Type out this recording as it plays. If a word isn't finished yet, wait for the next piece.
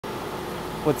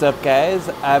What's up, guys?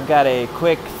 I've got a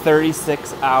quick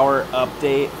 36-hour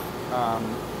update.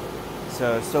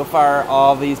 So far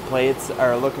all these plates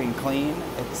are looking clean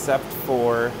except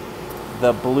for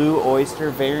the blue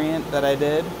oyster variant that I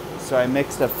did. So I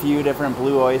mixed a few different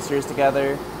blue oysters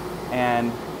together,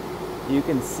 and you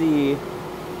can see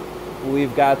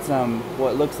we've got some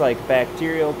what looks like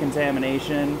bacterial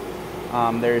contamination.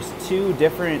 There's two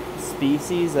different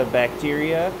species of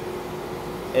bacteria.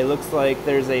 It looks like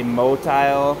there's a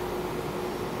motile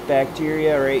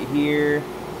bacteria right here,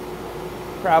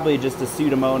 probably just a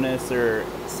Pseudomonas or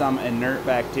some inert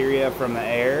bacteria from the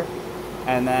air.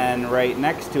 And then right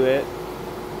next to it,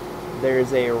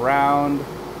 there's a round,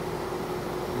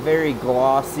 very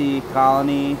glossy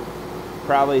colony,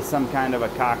 probably some kind of a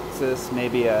cocci,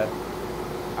 maybe a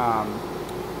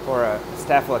or a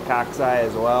staphylococci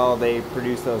as well. They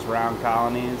produce those round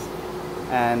colonies,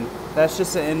 and that's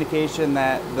just an indication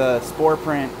that the spore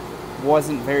print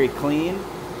wasn't very clean.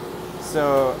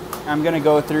 So I'm gonna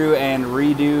go through and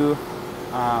redo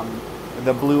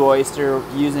the blue oyster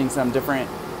using some different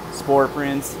spore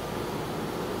prints.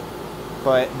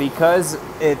 But because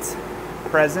it's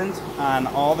present on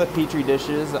all the petri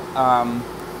dishes,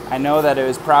 I know that it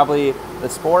was probably the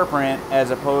spore print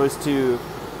as opposed to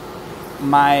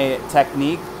my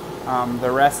technique.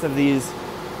 The rest of these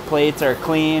plates are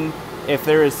clean. If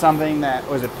there is something that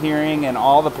was appearing in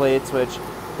all the plates, which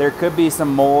there could be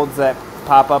some molds that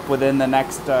pop up within the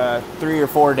next 3 or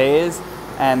 4 days,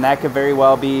 and that could very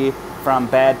well be from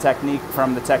bad technique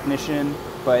from the technician,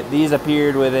 but these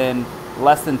appeared within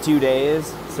less than 2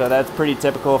 days, so that's pretty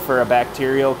typical for a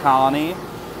bacterial colony.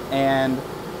 And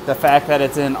the fact that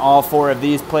it's in all 4 of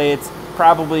these plates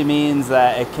probably means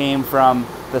that it came from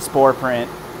the spore print.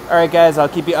 Alright guys, I'll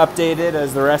keep you updated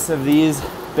as the rest of these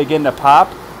begin to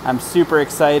pop. I'm super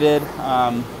excited,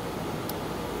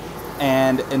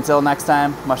 and until next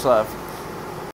time, much love.